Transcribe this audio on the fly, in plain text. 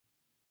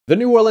The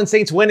New Orleans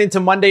Saints went into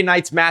Monday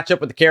night's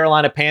matchup with the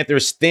Carolina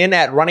Panthers thin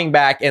at running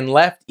back and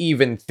left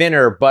even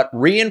thinner, but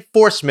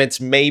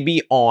reinforcements may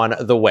be on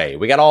the way.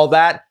 We got all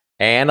that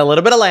and a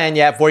little bit of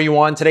lagniappe for you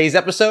on today's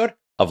episode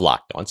of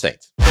Locked On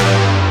Saints.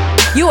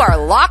 You are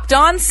Locked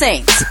On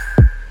Saints,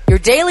 your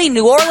daily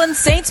New Orleans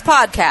Saints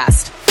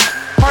podcast,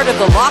 part of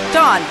the Locked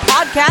On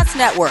Podcast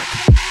Network,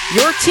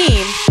 your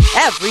team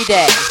every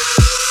day.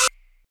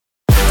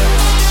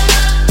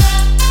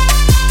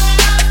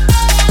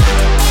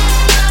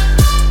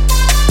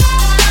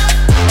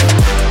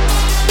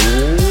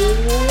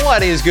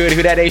 What is good,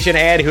 Who Dat Nation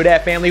and Who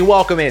Dat family?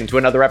 Welcome into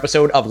another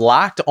episode of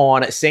Locked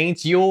On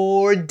Saints,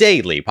 your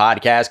daily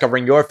podcast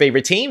covering your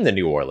favorite team, the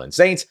New Orleans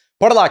Saints,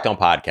 part of Locked On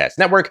Podcast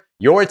Network,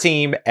 your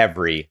team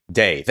every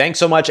day. Thanks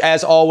so much,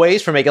 as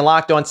always, for making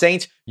Locked On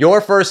Saints your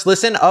first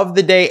listen of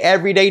the day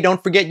every day.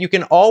 Don't forget, you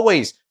can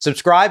always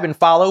subscribe and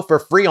follow for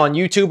free on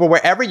YouTube or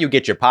wherever you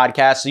get your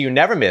podcasts so you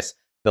never miss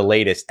the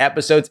latest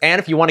episodes. And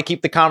if you want to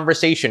keep the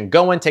conversation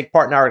going, take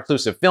part in our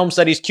exclusive film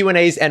studies,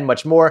 Q&As, and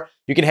much more,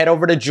 you can head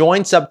over to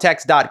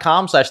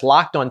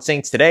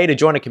joinsubtext.com/LockedOnSaints today to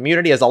join a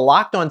community as a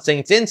Locked On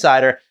Saints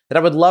insider that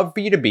I would love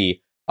for you to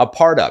be a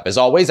part of. As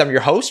always, I'm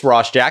your host,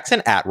 Ross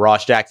Jackson, at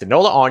Ross Jackson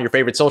Nola on your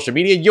favorite social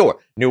media, your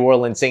New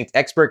Orleans Saints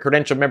expert,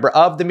 credentialed member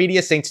of the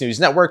media, Saints News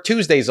Network,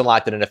 Tuesdays on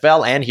Locked On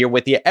NFL, and here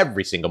with you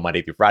every single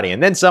Monday through Friday,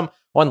 and then some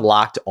on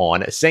Locked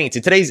On Saints.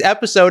 And today's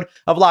episode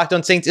of Locked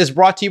On Saints is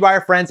brought to you by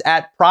our friends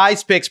at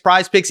Prize Picks.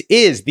 Prize Picks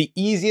is the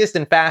easiest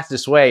and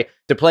fastest way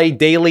to play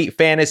daily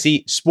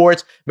fantasy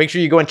sports. Make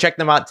sure you go and check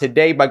them out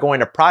today by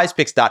going to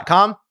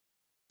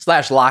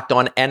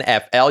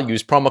prizepicks.com/LockedOnNFL.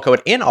 Use promo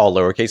code in all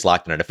lowercase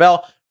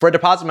LockedOnNFL for a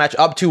deposit match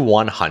up to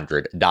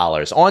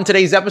 $100. On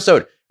today's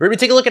episode, we're going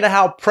to take a look at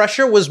how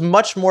pressure was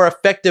much more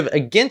effective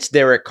against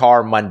Derek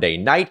Carr Monday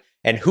night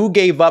and who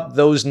gave up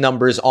those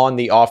numbers on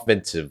the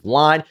offensive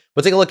line.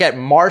 We'll take a look at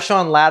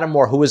Marshon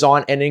Lattimore, who is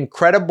on an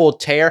incredible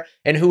tear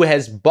and who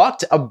has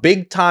bucked a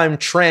big-time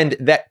trend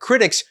that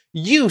critics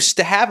used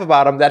to have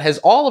about him that has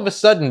all of a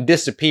sudden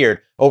disappeared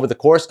over the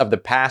course of the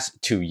past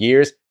 2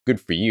 years.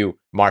 Good for you,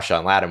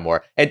 Marshon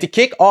Lattimore. And to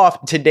kick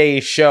off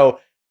today's show,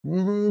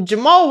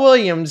 Jamaal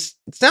Williams,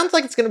 it sounds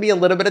like it's going to be a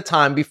little bit of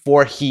time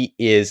before he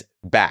is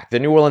back. The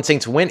New Orleans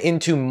Saints went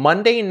into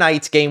Monday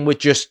night's game with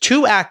just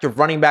two active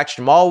running backs,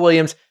 Jamaal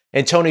Williams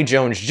and Tony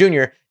Jones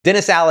Jr.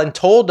 Dennis Allen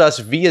told us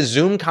via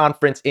Zoom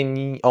conference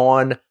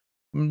on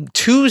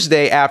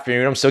Tuesday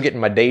afternoon, I'm still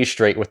getting my days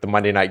straight with the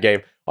Monday night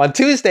game, on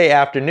Tuesday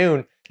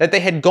afternoon, that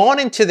they had gone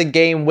into the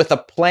game with a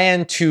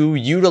plan to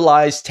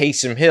utilize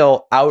Taysom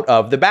Hill out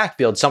of the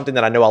backfield, something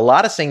that I know a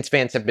lot of Saints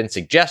fans have been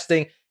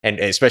suggesting, and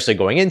especially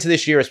going into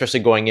this year, especially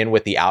going in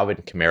with the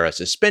Alvin Kamara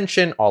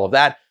suspension, all of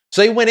that.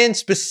 So they went in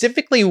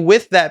specifically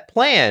with that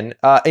plan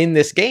in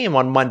this game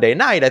on Monday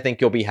night, I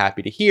think you'll be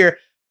happy to hear,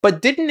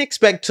 but didn't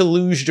expect to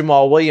lose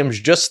Jamaal Williams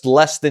just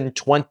less than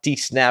 20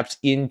 snaps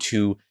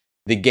into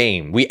the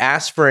game. We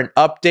asked for an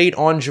update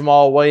on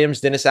Jamaal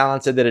Williams. Dennis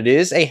Allen said that it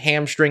is a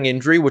hamstring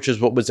injury, which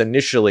is what was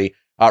initially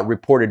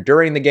reported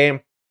during the game,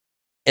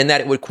 and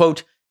that it would,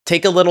 quote,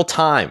 take a little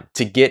time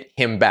to get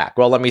him back.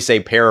 Well, let me say,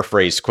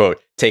 paraphrase,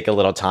 quote, take a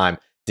little time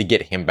to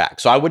get him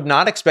back. So I would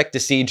not expect to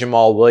see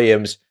Jamaal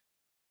Williams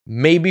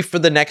maybe for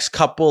the next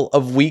couple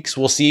of weeks.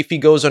 We'll see if he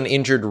goes on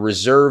injured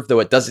reserve, though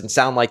it doesn't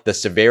sound like the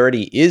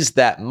severity is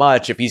that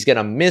much. If he's going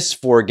to miss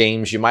 4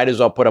 games, you might as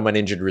well put him on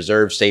injured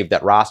reserve, save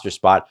that roster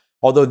spot.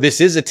 Although this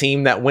is a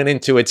team that went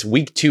into its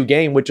week 2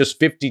 game with just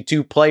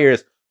 52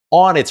 players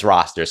on its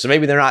roster. So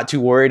maybe they're not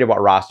too worried about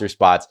roster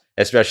spots,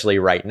 especially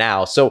right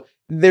now. So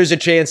there's a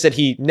chance that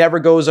he never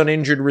goes on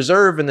injured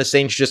reserve and the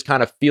Saints just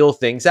kind of feel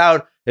things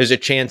out. There's a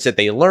chance that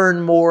they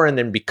learn more, and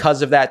then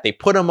because of that, they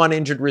put him on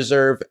injured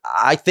reserve.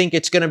 I think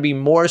it's going to be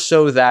more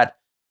so that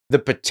the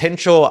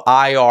potential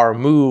IR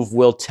move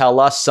will tell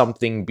us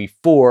something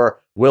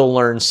before we'll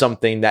learn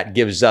something that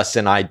gives us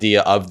an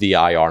idea of the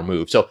IR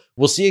move. So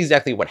we'll see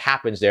exactly what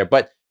happens there.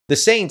 But the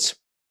Saints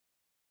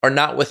are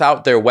not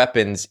without their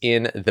weapons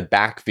in the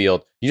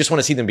backfield. You just want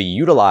to see them be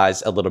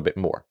utilized a little bit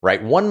more,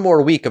 right? One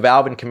more week of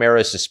Alvin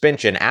Kamara's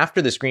suspension after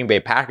this Green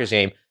Bay Packers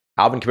game.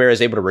 Alvin Kamara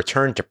is able to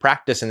return to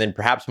practice and then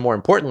perhaps more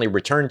importantly,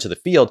 return to the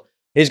field.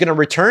 He's going to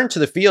return to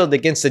the field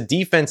against a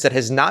defense that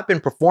has not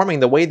been performing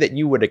the way that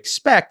you would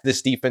expect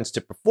this defense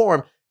to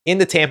perform in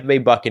the Tampa Bay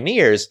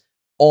Buccaneers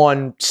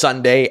on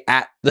Sunday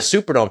at the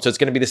Superdome. So it's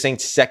going to be the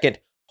Saints' second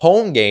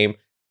home game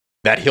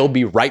that he'll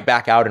be right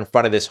back out in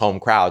front of this home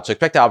crowd. So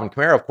expect Alvin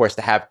Kamara, of course,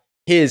 to have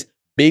his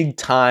big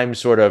time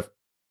sort of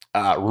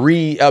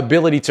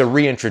ability to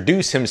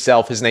reintroduce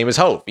himself. His name is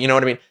Hope. You know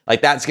what I mean?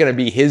 Like that's going to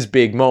be his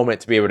big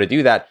moment to be able to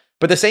do that.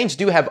 But the Saints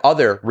do have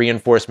other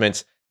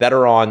reinforcements that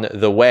are on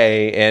the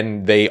way,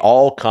 and they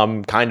all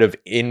come kind of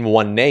in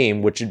one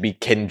name, which would be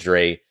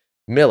Kendre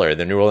Miller,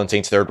 the New Orleans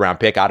Saints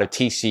third-round pick out of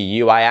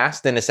TCU. I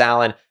asked Dennis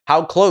Allen,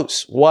 how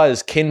close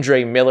was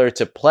Kendre Miller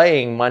to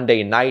playing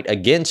Monday night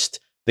against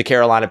the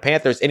Carolina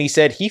Panthers? And he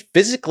said he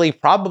physically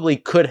probably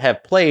could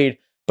have played,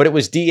 but it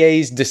was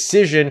DA's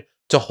decision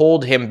to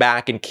hold him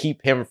back and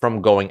keep him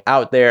from going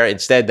out there.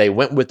 Instead, they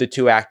went with the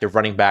two active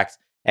running backs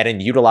and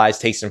then utilize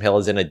Taysom Hill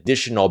as an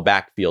additional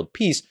backfield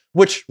piece,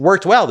 which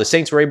worked well. The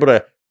Saints were able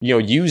to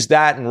use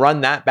that and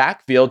run that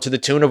backfield to the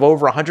tune of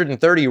over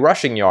 130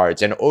 rushing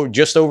yards and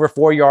just over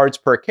 4 yards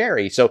per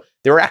carry. So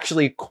they were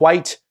actually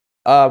quite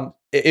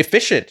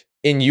efficient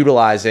in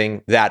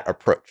utilizing that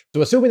approach.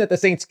 So assuming that the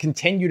Saints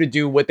continue to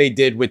do what they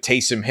did with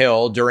Taysom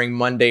Hill during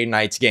Monday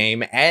night's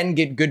game and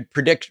get good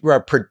production,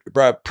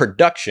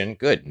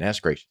 goodness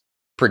gracious,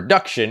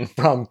 production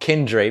from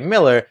Kendre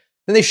Miller,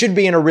 then they should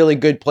be in a really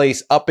good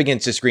place up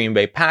against this Green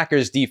Bay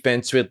Packers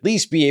defense to at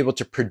least be able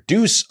to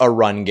produce a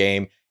run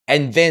game.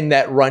 And then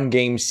that run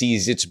game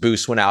sees its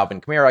boost when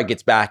Alvin Kamara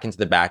gets back into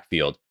the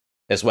backfield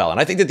as well. And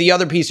I think that the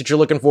other piece that you're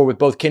looking for with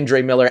both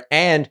Kendre Miller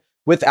and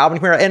with Alvin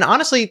Kamara, and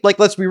honestly,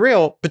 let's be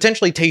real,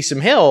 potentially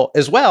Taysom Hill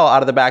as well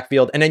out of the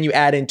backfield. And then you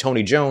add in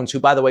Tony Jones, who,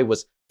 by the way,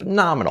 was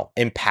phenomenal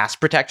in pass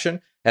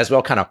protection as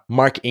well, kind of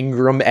Mark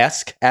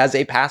Ingram-esque as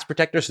a pass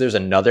protector. So there's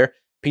another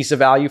piece of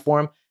value for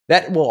him.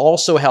 That will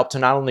also help to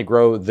not only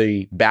grow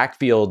the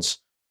backfield's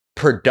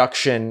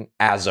production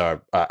as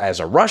a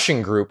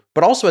rushing group,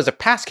 but also as a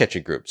pass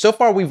catching group. So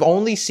far, we've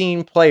only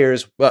seen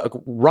players,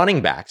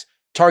 running backs,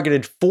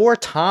 targeted 4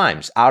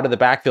 times out of the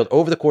backfield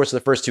over the course of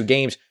the first 2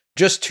 games.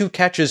 Just 2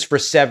 catches for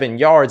 7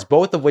 yards,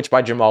 both of which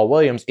by Jamaal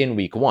Williams in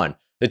week 1.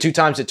 The 2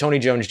 times that Tony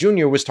Jones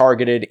Jr. was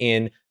targeted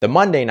in the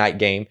Monday night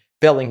game,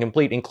 failing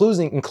complete,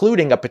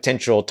 including a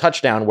potential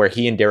touchdown where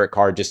he and Derek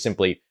Carr just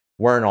simply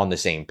weren't on the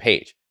same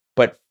page.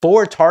 But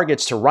 4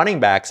 targets to running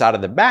backs out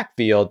of the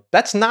backfield,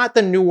 that's not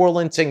the New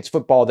Orleans Saints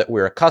football that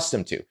we're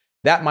accustomed to.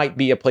 That might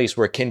be a place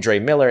where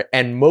Kendre Miller,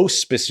 and most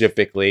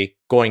specifically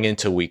going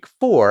into week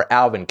 4,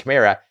 Alvin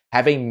Kamara,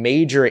 have a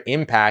major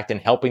impact in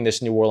helping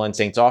this New Orleans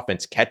Saints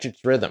offense catch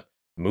its rhythm,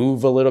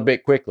 move a little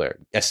bit quicker,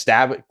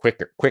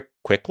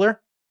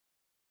 quicker.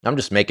 I'm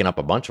just making up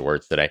a bunch of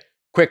words today.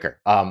 Quicker.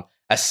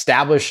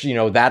 Establish,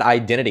 that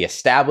identity,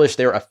 establish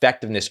their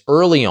effectiveness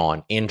early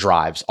on in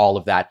drives, all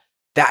of that.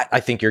 That I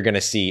think you're going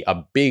to see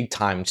a big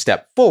time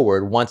step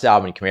forward once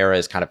Alvin Kamara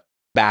is kind of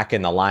back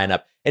in the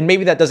lineup. And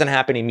maybe that doesn't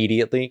happen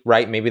immediately,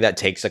 right? Maybe that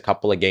takes a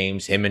couple of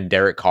games, him and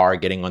Derek Carr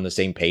getting on the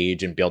same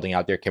page and building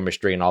out their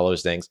chemistry and all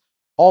those things.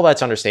 All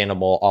that's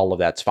understandable. All of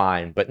that's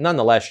fine. But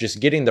nonetheless,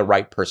 just getting the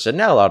right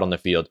personnel out on the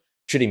field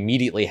should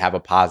immediately have a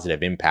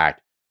positive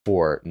impact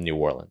for New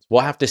Orleans.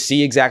 We'll have to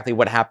see exactly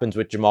what happens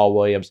with Jamaal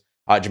Williams.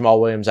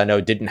 Jamaal Williams, I know,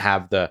 didn't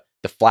have the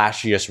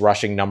flashiest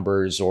rushing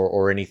numbers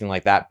or anything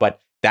like that, but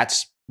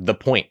that's the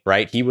point,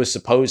 right? He was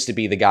supposed to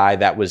be the guy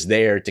that was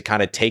there to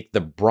kind of take the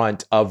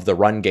brunt of the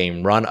run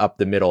game, run up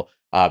the middle,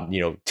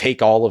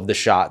 take all of the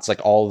shots, like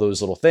all of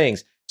those little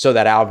things, so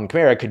that Alvin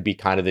Kamara could be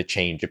kind of the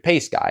change of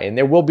pace guy. And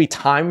there will be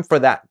time for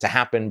that to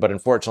happen, but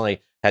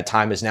unfortunately, that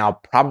time is now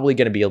probably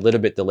going to be a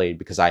little bit delayed,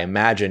 because I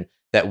imagine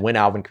that when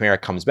Alvin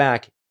Kamara comes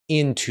back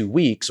in 2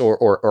 weeks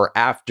or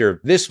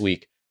after this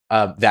week,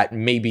 that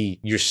maybe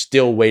you're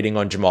still waiting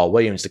on Jamaal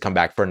Williams to come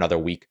back for another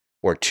week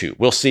or 2.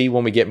 We'll see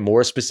when we get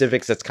more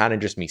specifics. That's kind of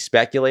just me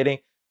speculating,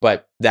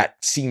 but that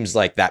seems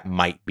like that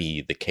might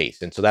be the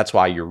case. And so that's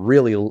why you're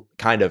really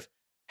kind of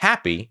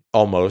happy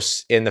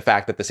almost in the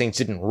fact that the Saints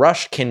didn't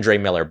rush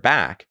Kendre Miller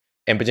back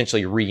and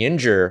potentially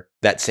re-injure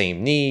that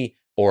same knee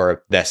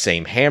or that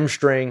same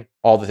hamstring,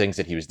 all the things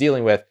that he was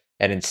dealing with,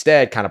 and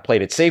instead kind of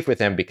played it safe with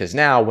him, because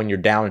now when you're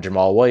down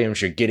Jamaal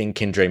Williams, you're getting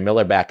Kendre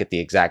Miller back at the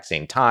exact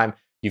same time.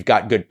 You've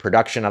got good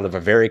production out of a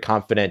very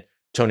confident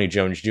Tony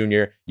Jones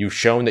Jr. You've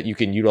shown that you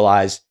can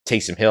utilize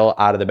Taysom Hill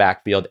out of the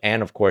backfield.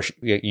 And of course,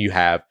 you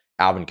have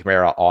Alvin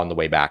Kamara on the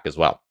way back as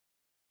well.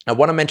 I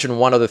want to mention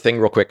one other thing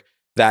real quick,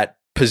 that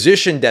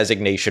position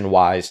designation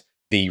wise,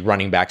 the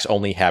running backs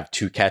only have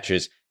 2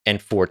 catches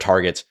and 4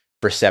 targets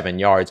for 7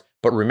 yards.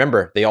 But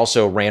remember, they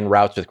also ran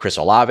routes with Chris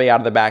Olave out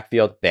of the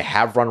backfield. They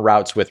have run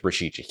routes with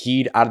Rashid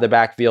Shaheed out of the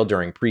backfield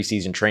during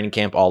preseason training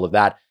camp, all of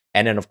that.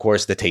 And then, of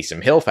course, the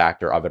Taysom Hill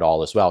factor of it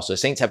all as well. So the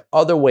Saints have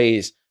other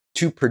ways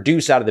to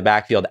produce out of the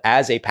backfield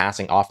as a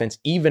passing offense,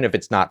 even if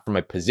it's not from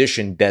a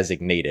position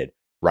designated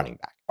running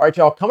back. All right,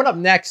 y'all, coming up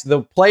next,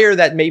 the player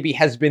that maybe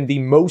has been the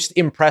most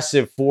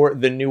impressive for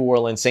the New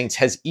Orleans Saints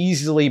has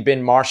easily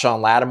been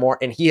Marshon Lattimore,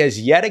 and he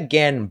has yet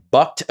again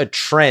bucked a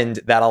trend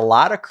that a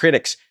lot of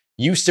critics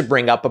used to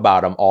bring up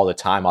about him all the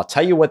time. I'll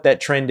tell you what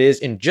that trend is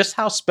and just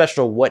how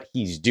special what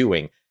he's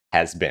doing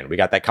has been. We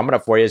got that coming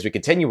up for you as we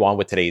continue on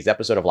with today's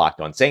episode of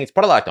Locked On Saints,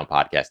 part of Locked On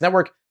Podcast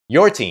Network,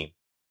 your team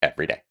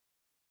every day.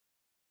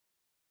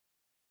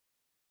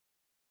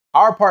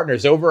 Our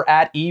partners over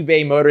at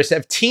eBay Motors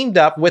have teamed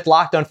up with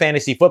Locked On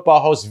Fantasy Football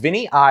host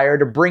Vinny Iyer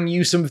to bring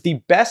you some of the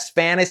best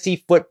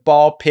fantasy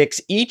football picks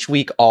each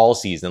week all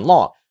season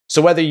long.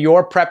 So whether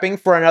you're prepping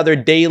for another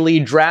daily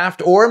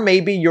draft or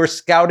maybe you're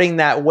scouting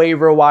that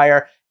waiver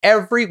wire,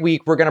 every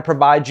week we're going to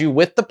provide you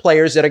with the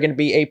players that are going to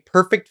be a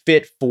perfect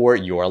fit for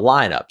your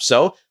lineup.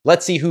 So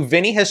let's see who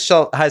Vinny has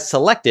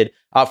selected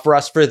for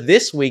us for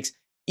this week's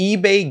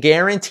eBay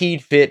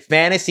Guaranteed Fit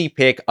Fantasy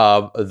Pick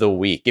of the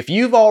Week. If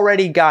you've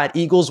already got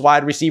Eagles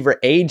wide receiver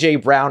A.J.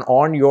 Brown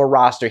on your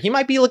roster, he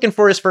might be looking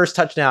for his first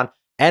touchdown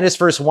and his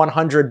first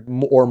 100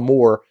 or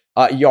more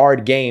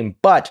yard game,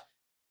 but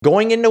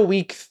Going into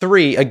week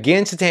 3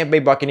 against the Tampa Bay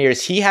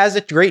Buccaneers, he has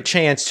a great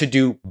chance to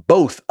do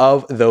both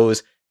of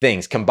those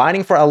things.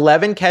 Combining for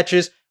 11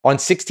 catches on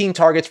 16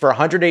 targets for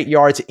 108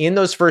 yards in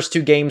those first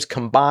 2 games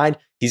combined,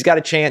 he's got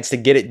a chance to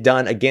get it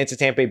done against the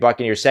Tampa Bay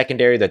Buccaneers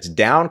secondary that's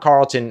down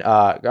Carlton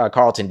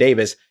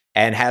Davis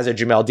and has a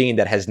Jamel Dean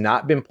that has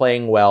not been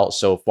playing well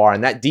so far.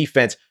 And that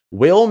defense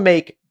will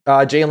make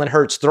Jalen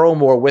Hurts throw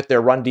more with their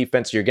run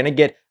defense. So you're going to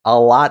get a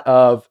lot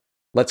of,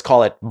 let's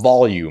call it,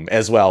 volume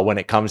as well when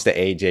it comes to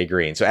AJ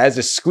Green. So as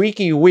a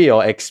squeaky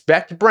wheel,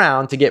 expect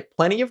Brown to get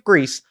plenty of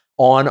grease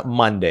on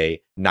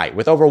Monday night.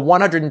 With over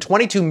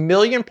 122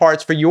 million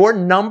parts for your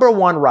number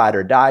one ride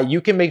or die,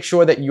 you can make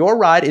sure that your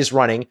ride is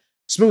running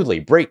smoothly.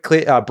 Brake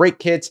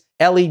kits,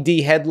 LED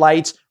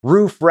headlights,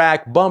 roof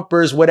rack,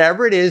 bumpers,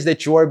 whatever it is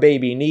that your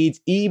baby needs,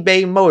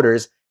 eBay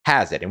Motors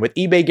has it. And with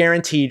eBay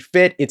Guaranteed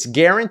Fit, it's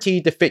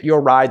guaranteed to fit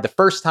your ride the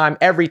first time,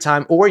 every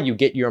time, or you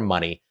get your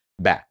money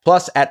back.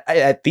 Plus,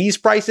 at these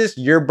prices,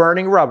 you're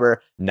burning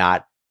rubber,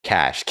 not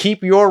cash.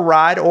 Keep your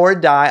ride or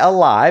die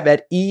alive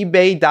at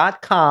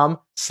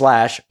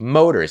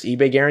ebay.com/motors.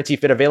 eBay Guarantee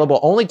Fit available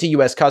only to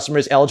U.S.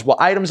 customers. Eligible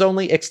items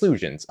only.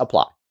 Exclusions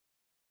apply.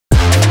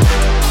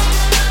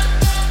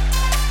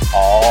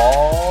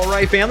 All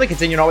right, family,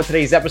 continuing on with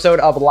today's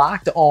episode of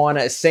Locked On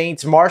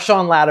Saints.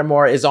 Marshawn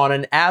Lattimore is on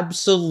an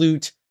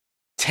absolute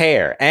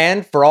tear.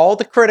 And for all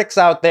the critics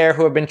out there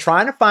who have been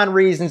trying to find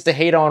reasons to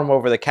hate on him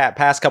over the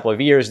past couple of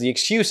years, the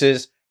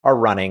excuses are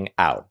running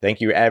out.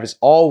 Thank you, as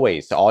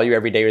always, to all you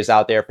everydayers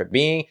out there for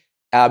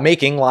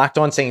making Locked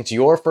On Saints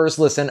your first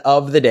listen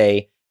of the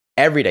day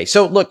every day.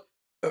 So look,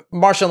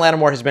 Marshawn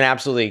Lattimore has been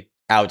absolutely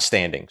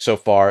outstanding so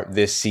far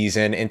this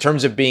season in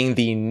terms of being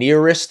the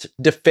nearest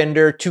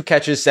defender, 2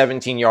 catches,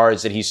 17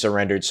 yards that he's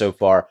surrendered so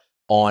far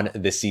on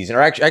this season.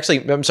 Or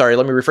actually, I'm sorry,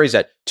 let me rephrase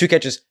that. 2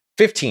 catches,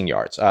 15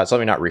 yards. So let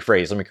me not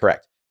rephrase, let me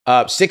correct.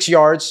 6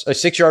 yards, a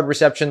 6-yard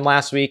reception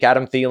last week.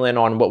 Adam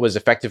Thielen on what was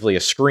effectively a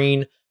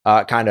screen,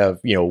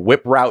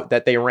 whip route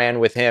that they ran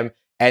with him.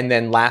 And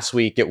then last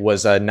week it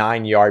was a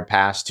 9-yard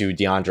pass to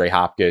DeAndre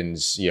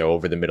Hopkins,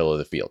 over the middle of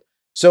the field.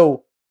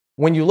 So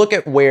when you look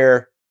at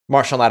where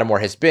Marshawn Lattimore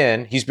has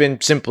been, he's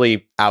been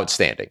simply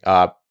outstanding.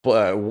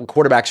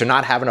 Quarterbacks are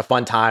not having a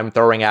fun time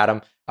throwing at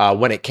him.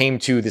 When it came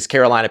to this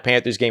Carolina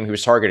Panthers game, he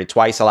was targeted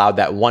twice, allowed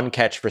that 1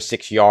 catch for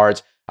 6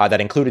 yards.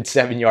 That included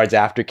 7 yards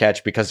after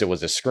catch because it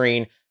was a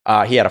screen.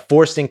 He had a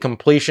forced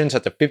incompletion, so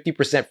that's a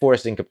 50%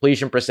 forced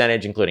incompletion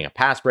percentage, including a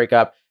pass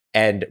breakup.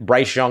 And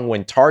Bryce Young,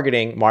 when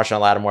targeting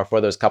Marshawn Lattimore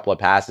for those couple of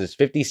passes,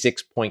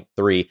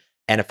 56.3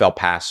 NFL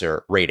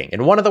passer rating.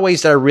 And one of the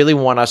ways that I really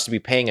want us to be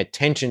paying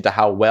attention to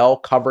how well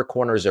cover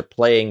corners are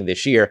playing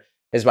this year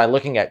is by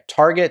looking at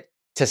target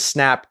to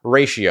snap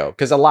ratio.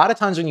 Because a lot of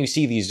times when you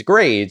see these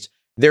grades,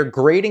 they're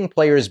grading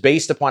players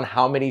based upon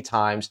how many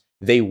times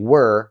they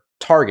were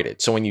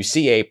targeted. So when you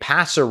see a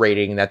passer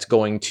rating that's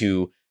going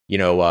to,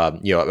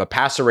 a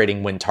passer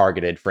rating when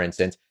targeted, for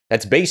instance,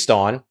 that's based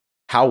on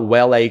how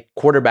well a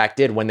quarterback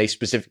did when they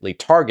specifically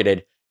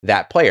targeted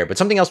that player. But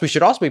something else we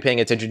should also be paying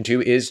attention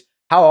to is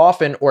how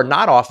often or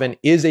not often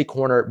is a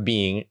corner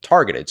being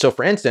targeted. So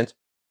for instance,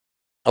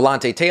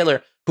 Alontae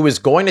Taylor, who is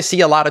going to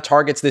see a lot of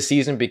targets this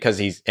season because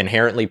he's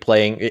inherently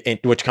playing,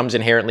 which comes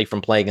inherently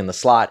from playing in the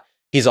slot.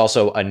 He's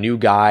also a new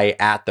guy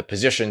at the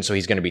position, so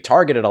he's going to be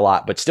targeted a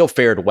lot, but still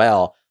fared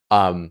well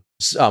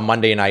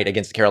Monday night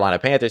against the Carolina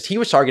Panthers. He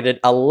was targeted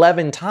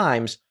 11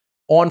 times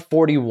on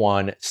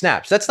 41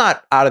 snaps. That's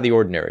not out of the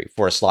ordinary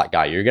for a slot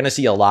guy. You're going to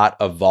see a lot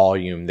of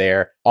volume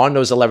there. On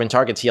those 11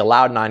 targets, he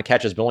allowed 9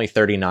 catches, but only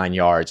 39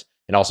 yards,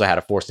 and also had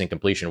a forced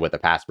incompletion with a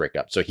pass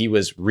breakup. So he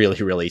was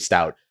really, really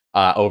stout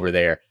over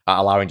there,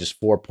 allowing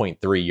just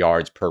 4.3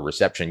 yards per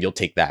reception. You'll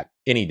take that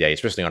any day,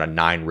 especially on a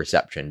 9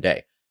 reception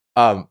day.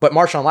 But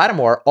Marshawn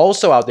Lattimore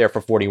also out there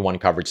for 41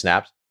 coverage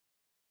snaps,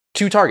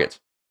 2 targets.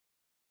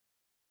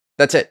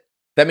 That's it.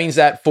 That means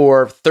that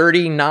for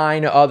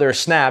 39 other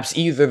snaps,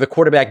 either the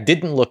quarterback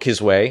didn't look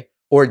his way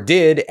or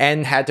did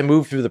and had to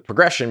move through the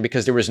progression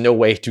because there was no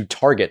way to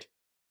target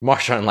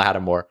Marshawn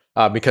Lattimore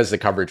because the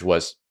coverage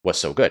was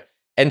so good.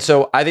 And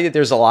so I think that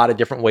there's a lot of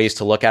different ways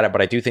to look at it,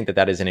 but I do think that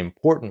that is an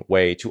important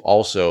way to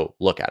also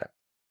look at it.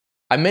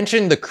 I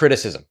mentioned the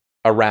criticism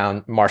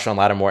around Marshawn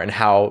Lattimore and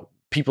how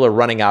people are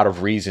running out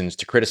of reasons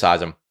to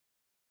criticize him.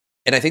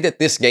 And I think that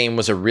this game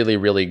was a really,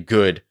 really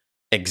good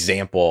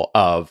example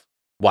of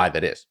why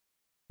that is.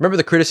 Remember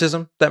the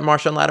criticism that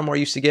Marshawn Lattimore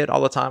used to get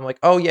all the time? Like,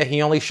 oh yeah,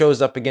 he only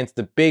shows up against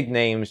the big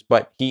names,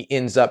 but he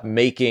ends up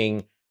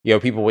making,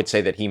 people would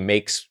say that he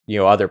makes,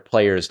 other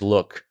players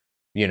look,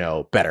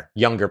 better,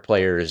 younger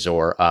players,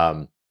 or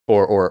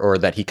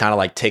that he kind of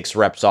like takes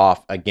reps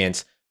off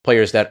against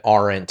players that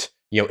aren't,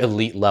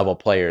 elite level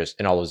players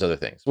and all those other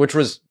things, which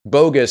was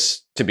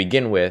bogus to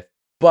begin with.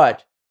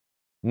 But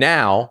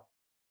now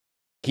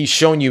he's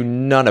shown you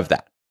none of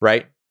that,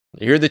 right?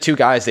 Here are the 2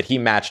 guys that he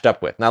matched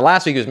up with. Now,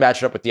 last week he was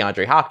matched up with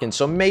DeAndre Hopkins,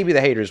 so maybe the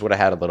haters would have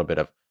had a little bit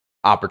of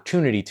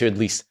opportunity to at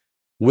least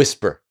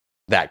whisper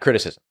that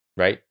criticism,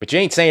 right? But you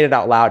ain't saying it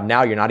out loud.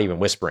 Now you're not even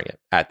whispering it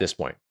at this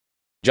point.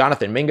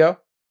 Jonathan Mingo,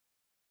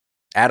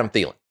 Adam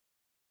Thielen.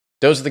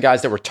 Those are the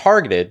guys that were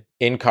targeted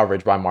in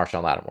coverage by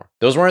Marshawn Lattimore.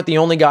 Those weren't the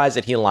only guys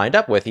that he lined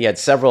up with. He had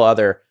several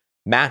other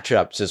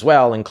matchups as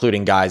well,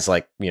 including guys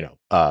like,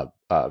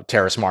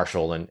 Terrace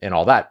Marshall and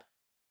all that.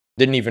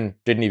 Didn't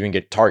even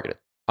get targeted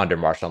under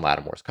Marshawn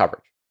Lattimore's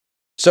coverage.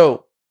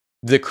 So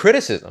the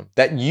criticism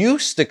that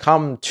used to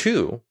come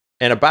to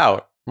and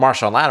about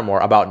Marshawn Lattimore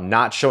about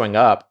not showing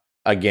up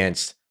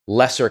against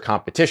lesser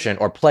competition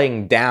or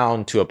playing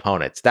down to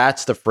opponents,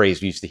 that's the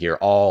phrase we used to hear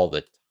all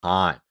the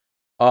time.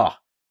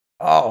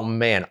 Oh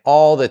man,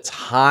 all the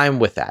time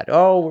with that.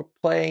 Oh,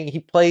 he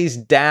plays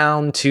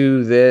down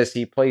to this,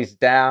 he plays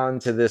down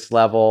to this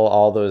level,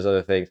 all those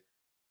other things.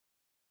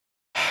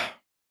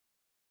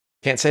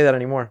 Can't say that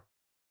anymore.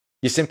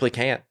 You simply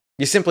can't.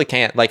 You simply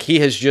can't. Like, he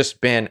has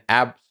just been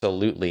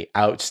absolutely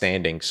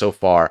outstanding so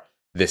far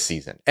this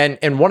season.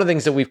 And one of the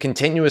things that we've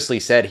continuously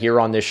said here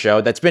on this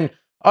show that's been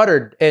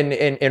uttered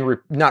and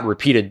not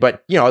repeated,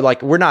 but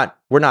like we're not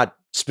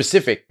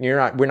specific.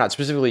 We're not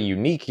specifically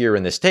unique here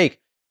in this take,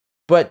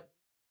 but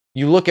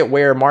you look at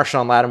where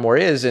Marshawn Lattimore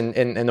is and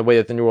the way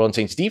that the New Orleans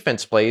Saints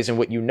defense plays, and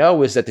what you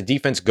know is that the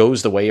defense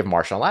goes the way of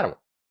Marshawn Lattimore,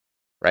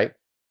 right?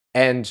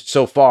 And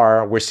so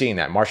far, we're seeing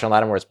that. Marshawn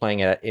Lattimore is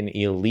playing at an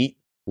elite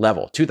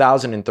level.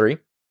 2003,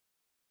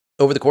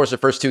 over the course of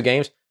the first 2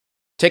 games,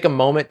 take a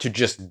moment to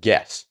just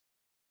guess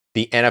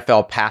the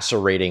NFL passer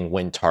rating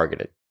when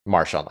targeted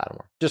Marshawn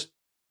Lattimore. Just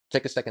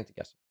take a second to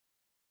guess.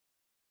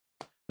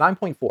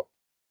 9.4.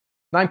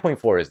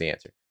 9.4 is the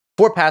answer.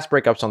 4 pass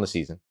breakups on the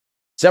season.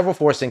 Several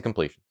forced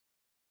incompletions.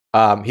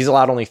 He's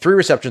allowed only 3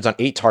 receptions on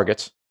 8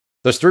 targets.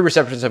 Those 3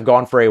 receptions have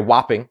gone for a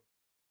whopping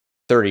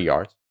 30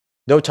 yards.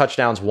 No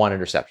touchdowns, 1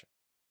 interception.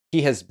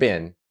 He has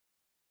been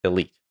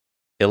elite.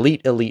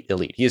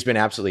 Elite. He has been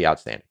absolutely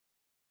outstanding.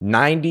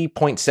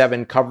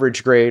 90.7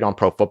 coverage grade on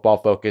Pro Football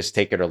Focus.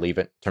 Take it or leave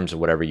it in terms of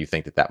whatever you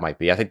think that might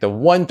be. I think the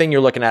one thing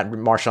you're looking at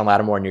Marshawn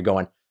Lattimore and you're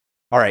going,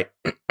 all right,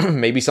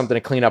 maybe something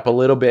to clean up a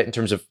little bit in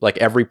terms of like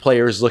every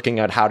player is looking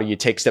at how do you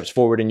take steps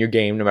forward in your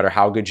game, no matter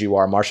how good you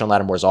are. Marshawn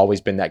Lattimore has always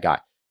been that guy.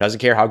 Doesn't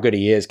care how good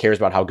he is, cares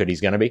about how good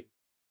he's going to be.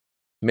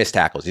 Missed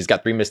tackles. He's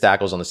got 3 missed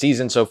tackles on the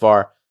season so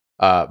far,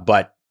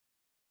 but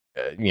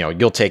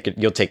you'll take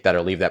that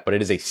or leave that. But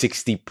it is a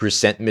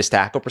 60% missed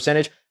tackle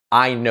percentage.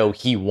 I know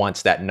he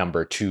wants that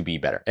number to be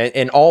better.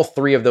 And all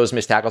 3 of those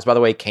missed tackles, by the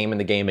way, came in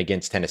the game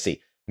against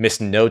Tennessee. Missed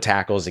no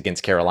tackles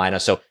against Carolina.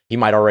 So he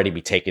might already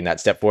be taking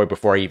that step forward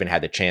before I even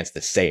had the chance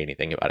to say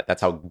anything about it.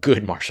 That's how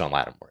good Marshawn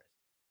Lattimore is.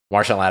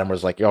 Marshawn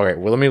Lattimore's like, all right,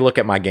 well, let me look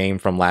at my game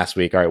from last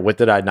week. All right, what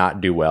did I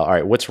not do well? All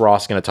right, what's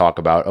Ross going to talk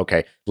about?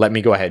 Okay, let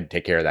me go ahead and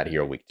take care of that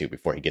here week 2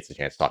 before he gets a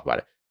chance to talk about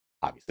it.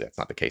 Obviously, that's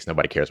not the case.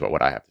 Nobody cares about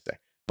what I have to say.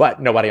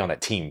 But nobody on that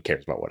team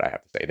cares about what I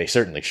have to say. They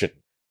certainly shouldn't.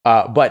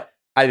 But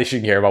they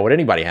shouldn't care about what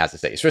anybody has to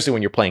say, especially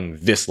when you're playing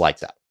this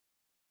lights out,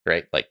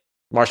 right? Like,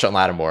 Marshawn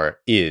Lattimore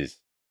is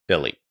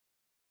elite.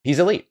 He's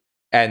elite.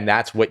 And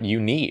that's what you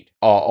need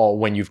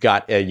when you've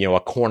got a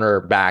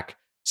cornerback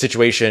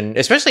situation,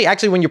 especially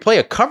actually when you play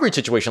a coverage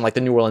situation like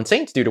the New Orleans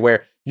Saints do, to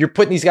where you're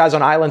putting these guys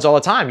on islands all the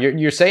time.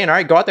 You're saying, all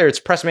right, go out there. It's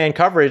press man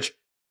coverage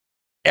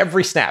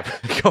every snap.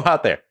 Go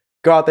out there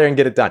and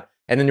get it done.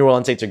 And the New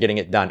Orleans Saints are getting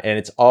it done. And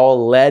it's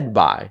all led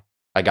by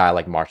a guy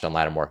like Marshawn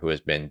Lattimore, who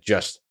has been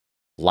just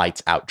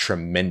lights out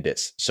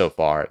tremendous so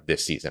far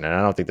this season. And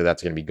I don't think that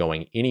that's going to be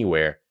going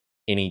anywhere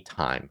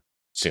anytime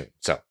soon.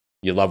 So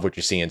you love what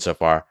you're seeing so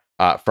far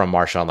from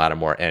Marshawn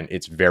Lattimore, and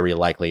it's very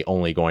likely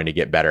only going to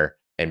get better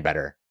and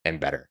better and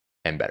better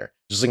and better.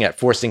 Just looking at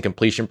forcing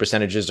completion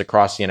percentages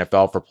across the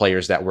NFL for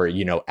players that were,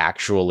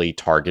 actually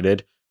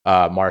targeted,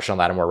 Marshawn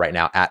Lattimore right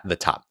now at the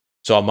top.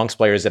 So amongst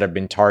players that have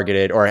been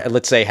targeted, or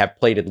let's say have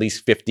played at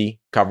least 50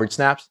 coverage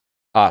snaps,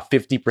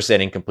 50%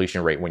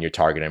 incompletion rate when you're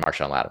targeting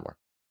Marshawn Lattimore.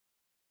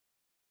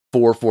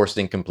 4 forced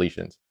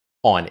incompletions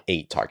on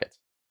 8 targets.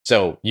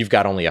 So you've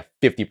got only a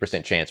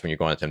 50% chance when you're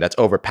going to him. That's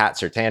over Pat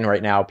Surtain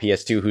right now,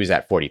 PS2, who's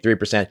at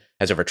 43%.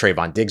 That's over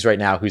Trayvon Diggs right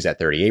now, who's at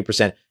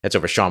 38%. That's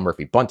over Sean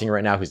Murphy Bunting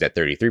right now, who's at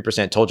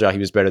 33%. Told y'all he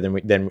was better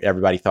than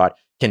everybody thought.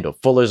 Kendall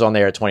Fuller's on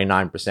there at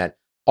 29%.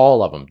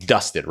 All of them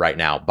dusted right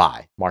now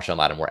by Marshawn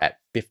Lattimore at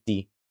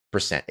 50%.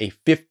 A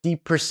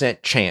 50%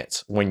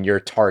 chance when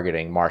you're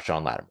targeting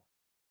Marshawn Lattimore.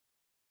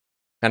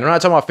 And I'm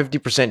not talking about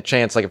 50%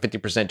 chance, like a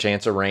 50%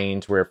 chance of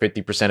rains where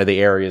 50% of the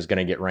area is going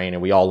to get rain.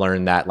 And we all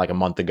learned that like a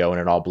month ago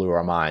and it all blew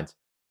our minds.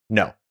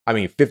 No, I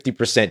mean,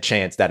 50%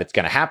 chance that it's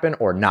going to happen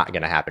or not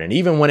going to happen. And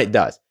even when it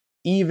does,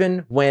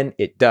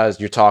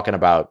 you're talking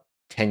about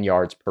 10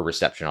 yards per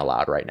reception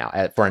allowed right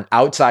now for an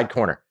outside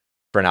corner.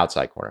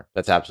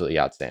 That's absolutely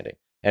outstanding.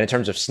 And in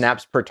terms of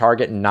snaps per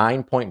target,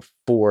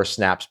 9.4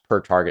 snaps per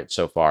target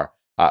so far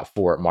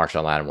for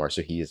Marshawn Lattimore.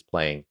 So he is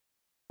playing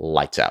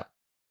lights out.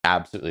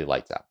 Absolutely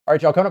lights out. All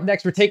right, y'all, coming up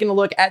next, we're taking a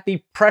look at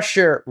the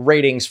pressure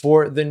ratings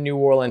for the New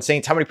Orleans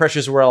Saints. How many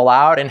pressures were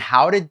allowed and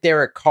how did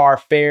Derek Carr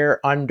fare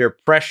under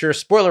pressure?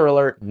 Spoiler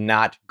alert,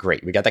 not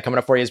great. We got that coming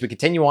up for you as we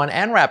continue on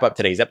and wrap up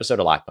today's episode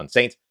of Locked On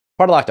Saints,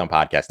 part of Locked On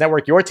Podcast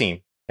Network, your team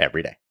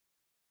every day.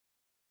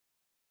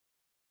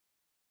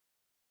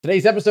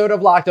 Today's episode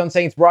of Locked On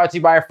Saints brought to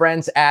you by our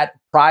friends at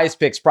Prize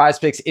Picks. Prize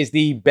Picks is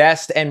the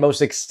best and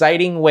most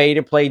exciting way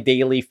to play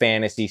daily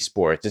fantasy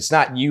sports. It's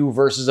not you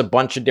versus a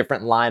bunch of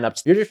different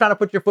lineups. You're just trying to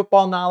put your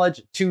football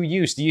knowledge to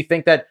use. Do you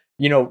think that,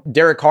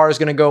 Derek Carr is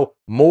going to go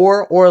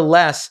more or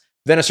less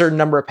than a certain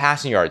number of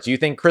passing yards? Do you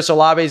think Chris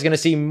Olave is going to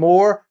see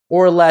more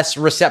or less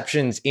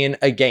receptions in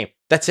a game?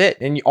 That's it.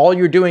 And all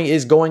you're doing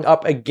is going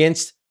up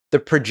against the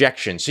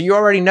projection. So you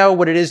already know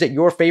what it is that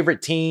your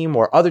favorite team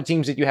or other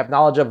teams that you have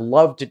knowledge of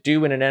love to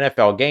do in an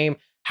NFL game,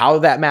 how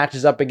that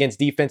matches up against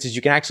defenses.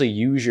 You can actually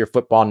use your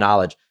football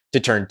knowledge to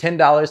turn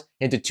 $10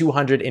 into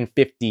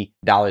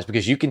 $250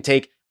 because you can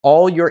take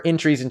all your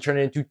entries and turn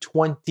it into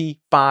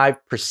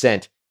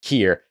 25%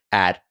 here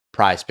at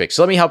Prize Picks.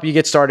 So let me help you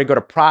get started. Go to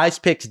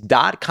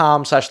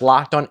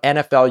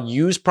prizepicks.com/LockedOnNFL.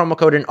 Use promo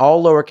code in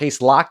all lowercase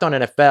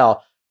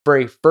LockedOnNFL for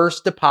a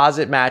first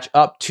deposit match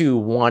up to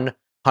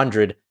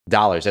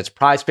 $100. That's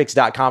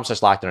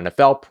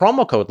prizepicks.com/LockedOnNFL.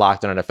 Promo code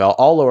LockedOnNFL,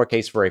 all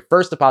lowercase, for a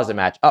first deposit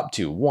match up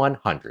to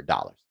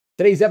 $100.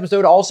 Today's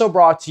episode also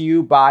brought to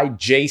you by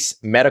Jace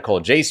Medical.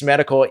 Jace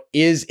Medical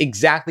is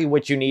exactly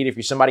what you need if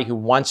you're somebody who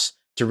wants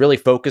to really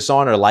focus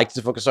on or likes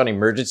to focus on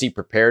emergency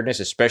preparedness,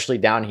 especially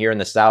down here in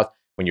the South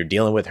when you're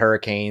dealing with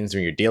hurricanes,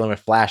 when you're dealing with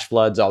flash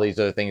floods, all these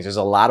other things. There's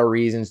a lot of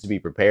reasons to be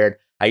prepared.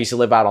 I used to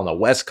live out on the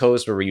West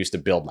Coast where we used to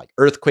build like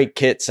earthquake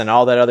kits and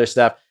all that other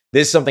stuff.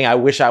 This is something I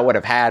wish I would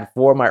have had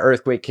for my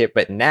earthquake kit,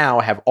 but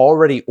now have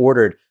already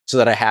ordered so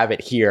that I have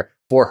it here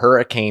for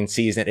hurricane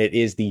season. It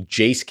is the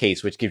Jace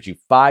case, which gives you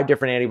 5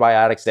 different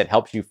antibiotics that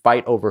helps you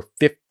fight over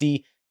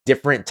 50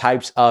 different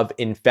types of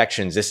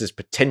infections. This is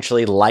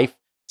potentially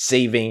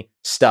life-saving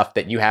stuff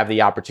that you have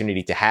the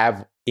opportunity to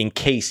have in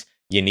case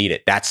you need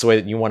it. That's the way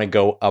that you want to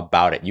go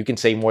about it. You can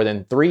save more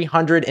than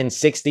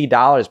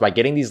 $360 by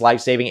getting these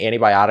life-saving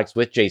antibiotics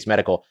with Jace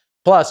Medical,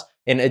 plus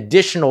an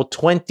additional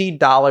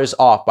 $20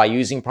 off by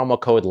using promo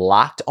code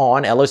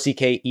LOCKEDON,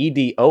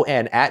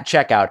 LOCKEDON, at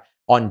checkout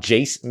on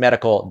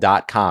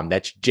jacemedical.com.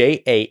 That's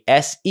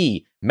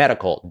JASE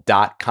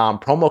medical.com.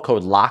 Promo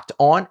code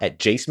LOCKEDON at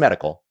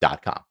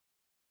jacemedical.com.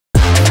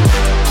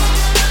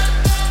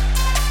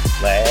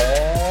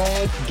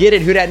 Let's get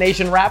it, Who Dat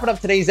Nation. Wrapping up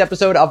today's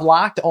episode of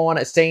Locked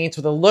On Saints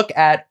with a look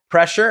at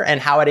pressure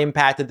and how it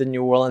impacted the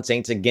New Orleans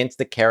Saints against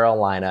the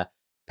Carolina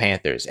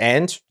Panthers.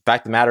 And the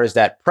fact of the matter is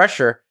that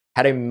pressure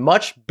had a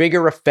much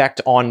bigger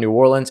effect on New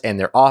Orleans and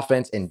their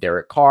offense and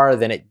Derek Carr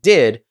than it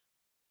did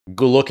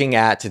looking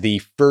at the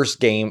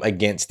first game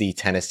against the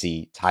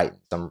Tennessee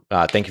Titans.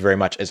 Thank you very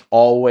much, as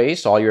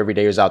always, to all your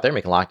everydayers out there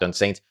making Locked On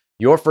Saints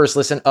your first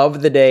listen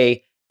of the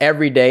day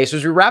every day. So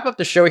as we wrap up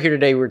the show here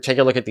today, we're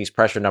taking a look at these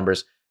pressure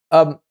numbers.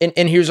 And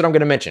here's what I'm going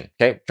to mention.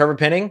 Okay, Trevor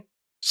Penning,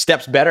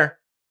 steps better,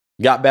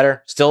 got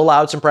better, still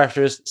allowed some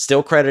pressures,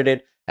 still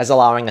credited as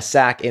allowing a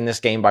sack in this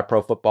game by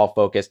Pro Football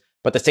Focus.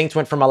 But the Saints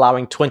went from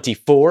allowing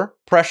 24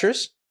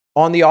 pressures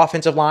on the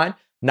offensive line,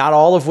 not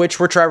all of which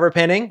were Trevor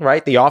Penning,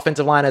 right? The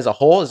offensive line as a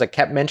whole, as I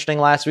kept mentioning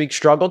last week,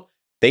 struggled.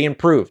 They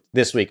improved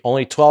this week.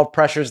 Only 12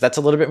 pressures. That's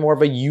a little bit more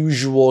of a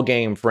usual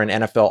game for an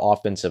NFL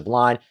offensive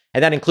line.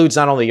 And that includes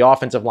not only the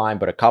offensive line,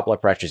 but a couple of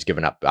pressures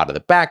given up out of the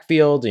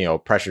backfield,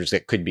 pressures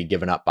that could be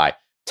given up by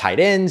tight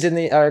ends in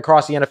the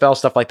across the NFL,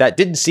 stuff like that.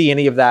 Didn't see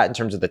any of that in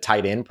terms of the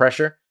tight end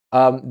pressure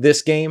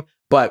this game.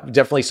 But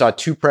definitely saw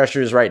 2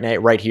 pressures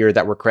right here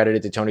that were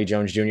credited to Tony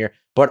Jones Jr.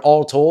 But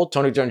all told,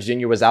 Tony Jones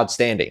Jr. was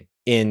outstanding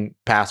in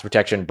pass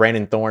protection.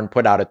 Brandon Thorne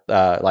put out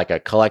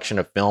a collection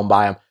of film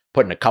by him,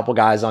 putting a couple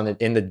guys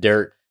in the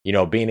dirt,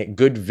 being at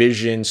good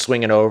vision,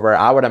 swinging over.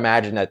 I would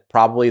imagine that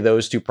probably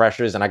those 2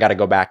 pressures, and I got to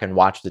go back and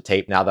watch the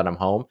tape now that I'm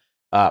home.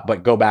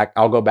 But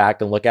I'll go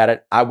back and look at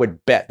it. I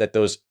would bet that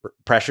those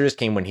pressures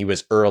came when he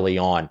was early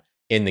on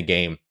in the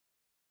game,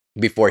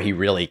 before he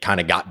really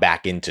kind of got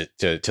back into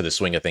the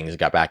swing of things,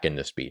 got back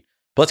into speed.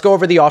 But let's go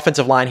over the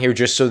offensive line here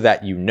just so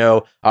that you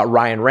know.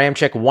 Ryan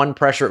Ramczyk, 1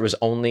 pressure. It was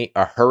only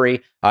a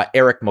hurry.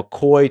 Eric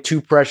McCoy,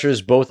 2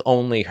 pressures, both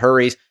only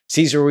hurries.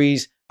 Cesar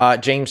Ruiz,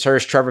 James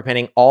Hurst, Trevor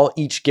Penning, all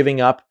each giving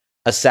up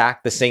a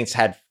sack. The Saints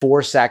had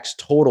 4 sacks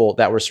total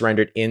that were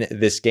surrendered in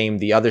this game.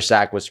 The other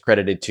sack was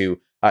credited to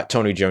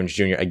Tony Jones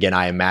Jr. Again,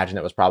 I imagine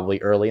it was probably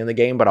early in the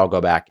game, but I'll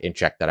go back and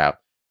check that out.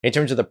 In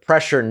terms of the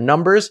pressure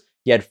numbers,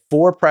 he had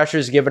 4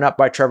 pressures given up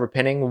by Trevor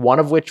Penning, one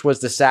of which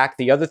was the sack.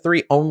 The other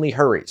 3 only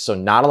hurries. So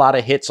not a lot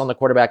of hits on the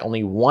quarterback,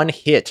 only 1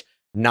 hit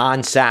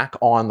non-sack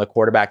on the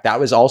quarterback.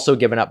 That was also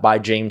given up by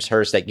James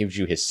Hurst. That gives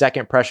you his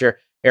 2nd pressure.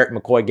 Eric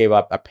McCoy gave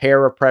up a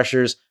pair of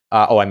pressures.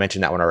 I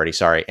mentioned that one already,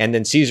 sorry. And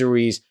then Cesar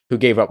Ruiz, who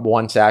gave up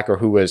 1 sack, or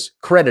who was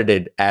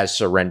credited as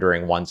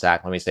surrendering 1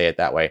 sack, let me say it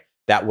that way.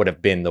 That would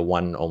have been the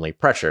one only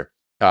pressure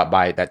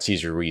by that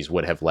Cesar Ruiz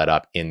would have led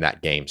up in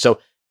that game. So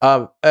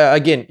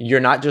again, you're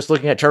not just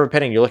looking at Trevor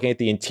Penning, you're looking at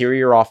the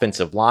interior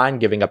offensive line,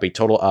 giving up a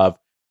total of,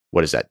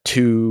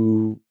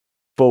 2,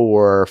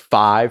 4,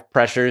 5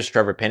 pressures.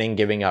 Trevor Penning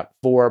giving up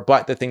 4.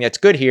 But the thing that's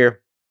good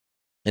here,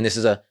 and this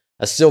is a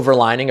silver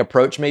lining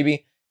approach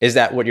maybe, is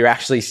that what you're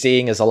actually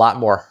seeing is a lot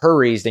more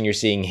hurries than you're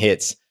seeing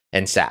hits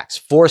and sacks.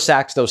 4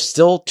 sacks, though,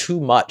 still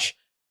too much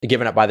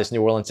given up by this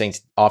New Orleans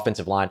Saints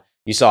offensive line.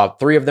 You saw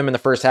 3 of them in the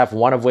first half,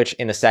 1 of which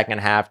in the second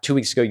half. 2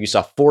 weeks ago, you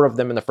saw 4 of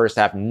them in the first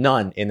half,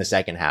 none in the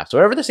second half. So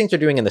whatever the Saints are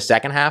doing in the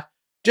second half,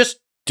 just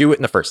do it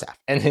in the first half.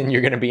 And then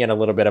you're going to be in a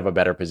little bit of a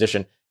better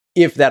position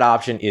if that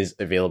option is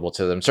available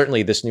to them.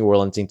 Certainly this New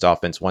Orleans Saints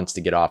offense wants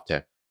to get off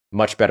to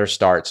much better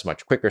starts,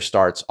 much quicker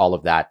starts, all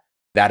of that.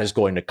 That is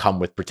going to come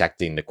with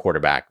protecting the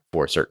quarterback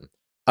for certain.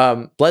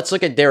 Let's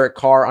look at Derek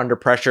Carr under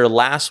pressure.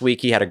 Last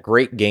week, he had a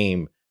great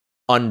game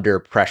under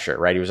pressure,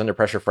 right? He was under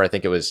pressure for, I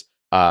think it was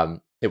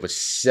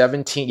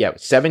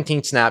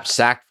 17 snaps,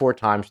 sacked 4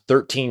 times,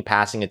 13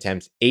 passing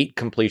attempts, 8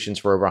 completions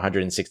for over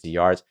 160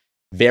 yards.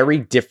 Very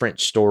different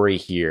story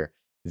here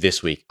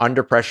this week.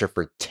 Under pressure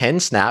for 10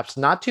 snaps,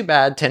 not too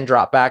bad, 10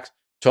 dropbacks,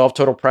 12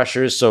 total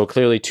pressures. So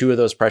clearly 2 of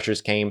those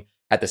pressures came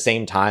at the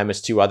same time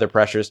as 2 other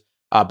pressures.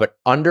 But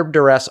under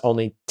duress,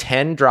 only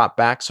 10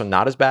 dropbacks, so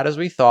not as bad as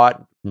we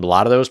thought. A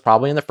lot of those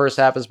probably in the first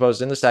half as opposed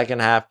to in the second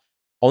half.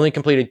 Only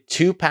completed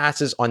 2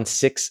 passes on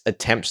 6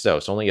 attempts, though.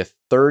 So only a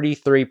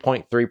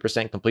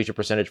 33.3% completion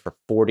percentage for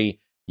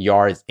 40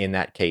 yards in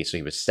that case. So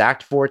he was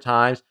sacked 4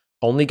 times,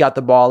 only got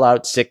the ball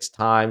out 6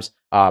 times,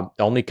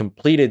 only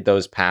completed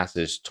those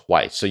passes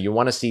twice. So you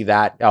want to see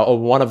that.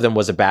 One of them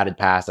was a batted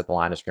pass at the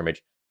line of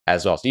scrimmage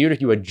as well. So even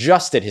if you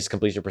adjusted his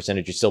completion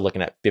percentage, you're still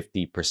looking at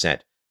 50%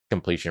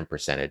 completion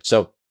percentage.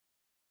 So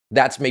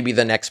that's maybe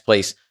the next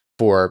place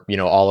for,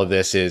 all of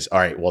this is, all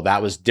right, well,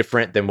 that was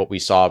different than what we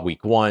saw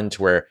week 1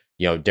 to where,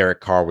 Derek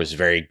Carr was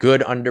very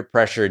good under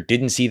pressure.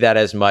 Didn't see that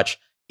as much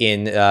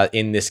in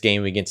this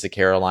game against the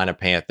Carolina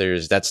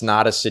Panthers. That's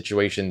not a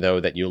situation, though,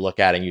 that you look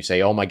at and you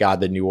say, oh my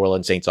God, the New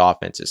Orleans Saints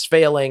offense is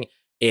failing.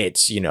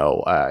 It's,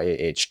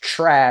 it's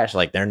trash.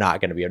 Like, they're not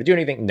going to be able to do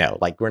anything. No,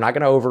 like, we're not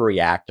going to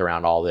overreact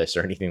around all this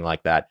or anything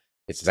like that.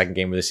 It's the second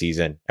game of the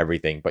season,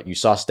 everything. But you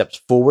saw steps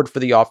forward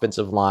for the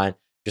offensive line.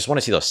 Just want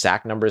to see those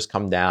sack numbers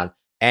come down.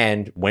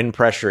 And when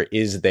pressure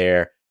is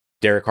there,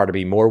 Derek Carr to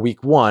be more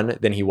week 1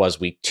 than he was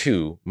week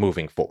 2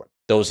 moving forward.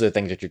 Those are the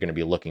things that you're going to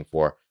be looking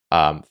for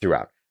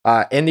throughout.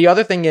 And the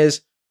other thing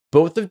is,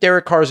 both of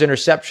Derek Carr's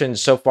interceptions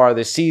so far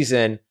this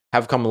season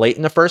have come late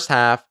in the first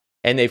half,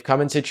 and they've come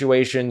in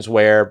situations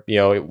where,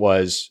 it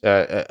was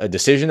a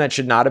decision that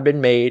should not have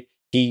been made.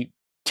 He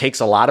takes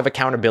a lot of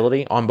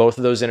accountability on both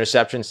of those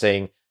interceptions,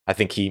 saying, I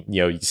think he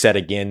said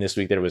again this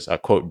week that it was a,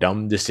 quote,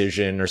 dumb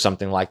decision or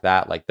something like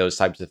that, like those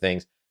types of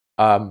things.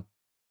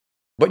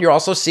 But you're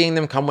also seeing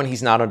them come when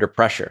he's not under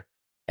pressure.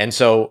 And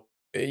so,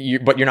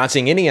 but you're not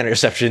seeing any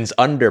interceptions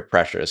under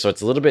pressure. So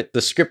it's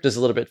the script is a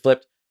little bit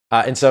flipped.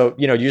 And so,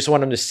 you just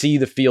want him to see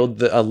the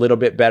field a little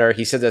bit better.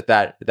 He said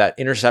that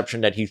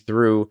interception that he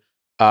threw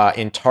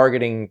in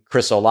targeting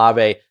Chris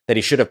Olave, that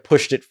he should have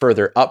pushed it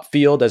further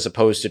upfield as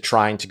opposed to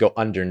trying to go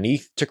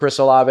underneath to Chris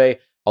Olave.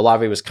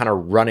 Olave was kind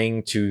of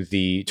running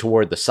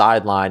toward the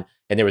sideline,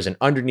 and there was an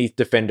underneath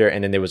defender,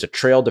 and then there was a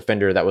trail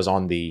defender that was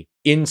on the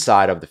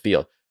inside of the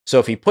field. So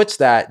if he puts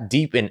that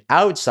deep and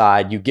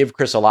outside, you give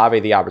Chris Olave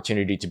the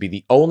opportunity to be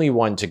the only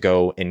one to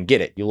go and get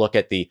it. You look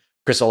at the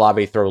Chris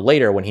Olave throw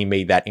later when he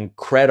made that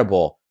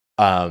incredible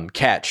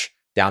catch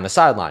down the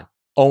sideline,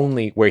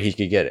 only where he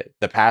could get it.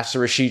 The pass to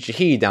Rashid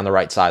Shaheed down the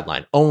right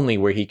sideline, only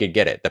where he could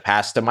get it. The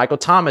pass to Michael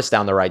Thomas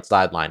down the right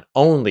sideline,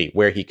 only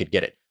where he could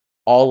get it.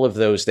 All of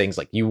those things,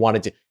 like you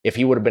wanted to, if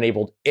he would have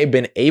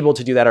been able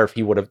to do that, or if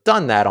he would have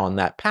done that on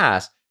that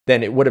pass,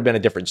 then it would have been a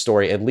different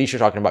story. At least you're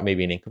talking about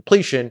maybe an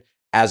incompletion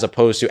as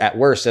opposed to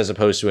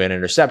an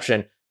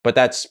interception. But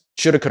that's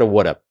shoulda, coulda,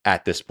 woulda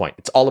at this point.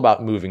 It's all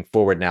about moving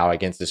forward now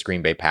against this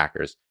Green Bay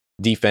Packers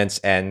defense.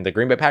 And the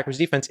Green Bay Packers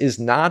defense is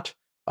not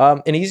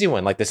an easy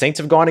one. Like the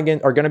Saints are going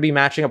to be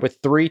matching up with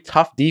 3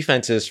 tough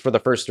defenses for the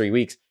first 3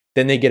 weeks.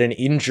 Then they get an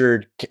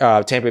injured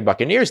Tampa Bay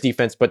Buccaneers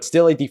defense, but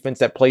still a defense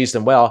that plays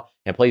them well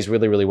and plays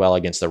really, really well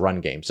against the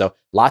run game. So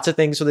lots of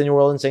things for the New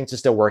Orleans Saints to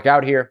still work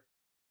out here.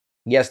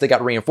 Yes, they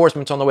got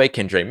reinforcements on the way.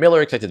 Kendre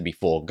Miller expected to be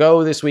full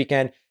go this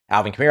weekend.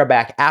 Alvin Kamara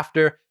back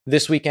after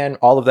this weekend.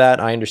 All of that,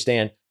 I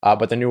understand.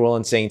 But the New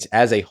Orleans Saints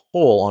as a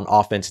whole on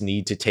offense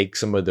need to take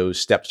some of those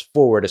steps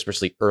forward,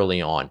 especially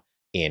early on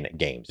in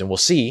games. And we'll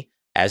see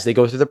as they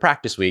go through the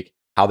practice week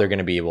how they're going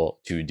to be able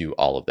to do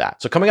all of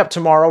that. So coming up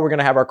tomorrow, we're going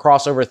to have our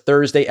crossover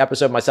Thursday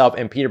episode, myself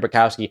and Peter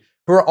Bukowski,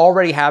 who are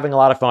already having a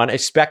lot of fun.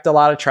 Expect a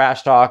lot of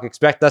trash talk.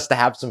 Expect us to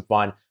have some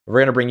fun. We're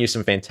going to bring you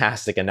some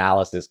fantastic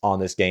analysis on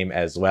this game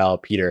as well.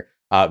 Peter,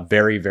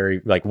 very,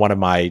 very like one of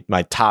my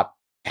top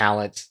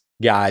talents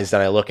guys that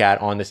I look at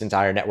on this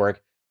entire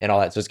network and all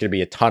that. So it's going to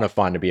be a ton of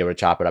fun to be able to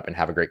chop it up and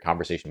have a great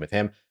conversation with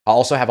him. I'll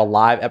also have a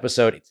live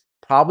episode. It's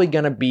probably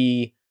going to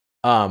be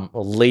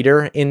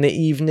later in the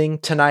evening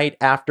tonight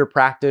after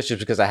practice, just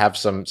because I have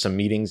some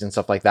meetings and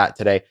stuff like that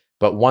today.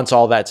 But once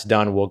all that's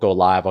done, we'll go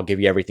live. I'll give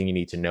you everything you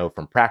need to know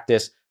from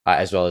practice,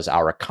 as well as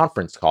our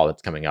conference call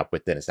that's coming up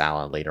with Dennis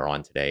Allen later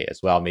on today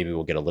as well. Maybe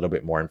we'll get a little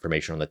bit more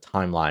information on the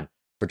timeline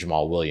for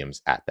Jamaal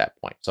Williams at that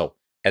point. So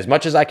as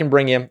much as I can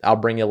bring you, I'll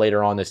bring you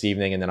later on this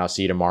evening, and then I'll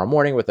see you tomorrow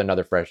morning with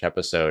another fresh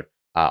episode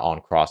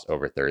on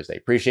Crossover Thursday.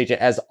 Appreciate you,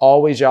 as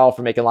always, y'all,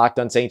 for making Locked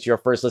On Saints your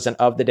first listen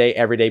of the day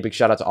every day. Big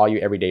shout out to all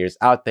you everydayers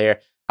out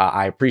there.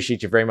 I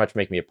appreciate you very much for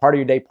making me a part of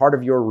your day, part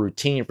of your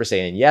routine, for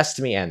saying yes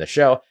to me and the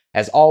show.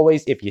 As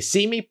always, if you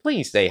see me,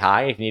 please say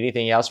hi. If you need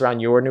anything else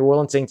around your New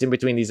Orleans Saints in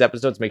between these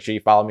episodes, make sure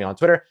you follow me on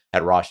Twitter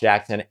at Ross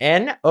Jackson,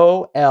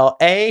 NOLA.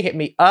 Hit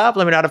me up.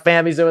 Let me know how the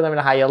family's doing. Let me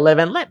know how you're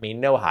living. Let me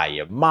know how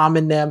you're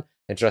momming them.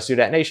 And trust you,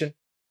 that nation.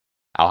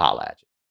 I'll holla at you.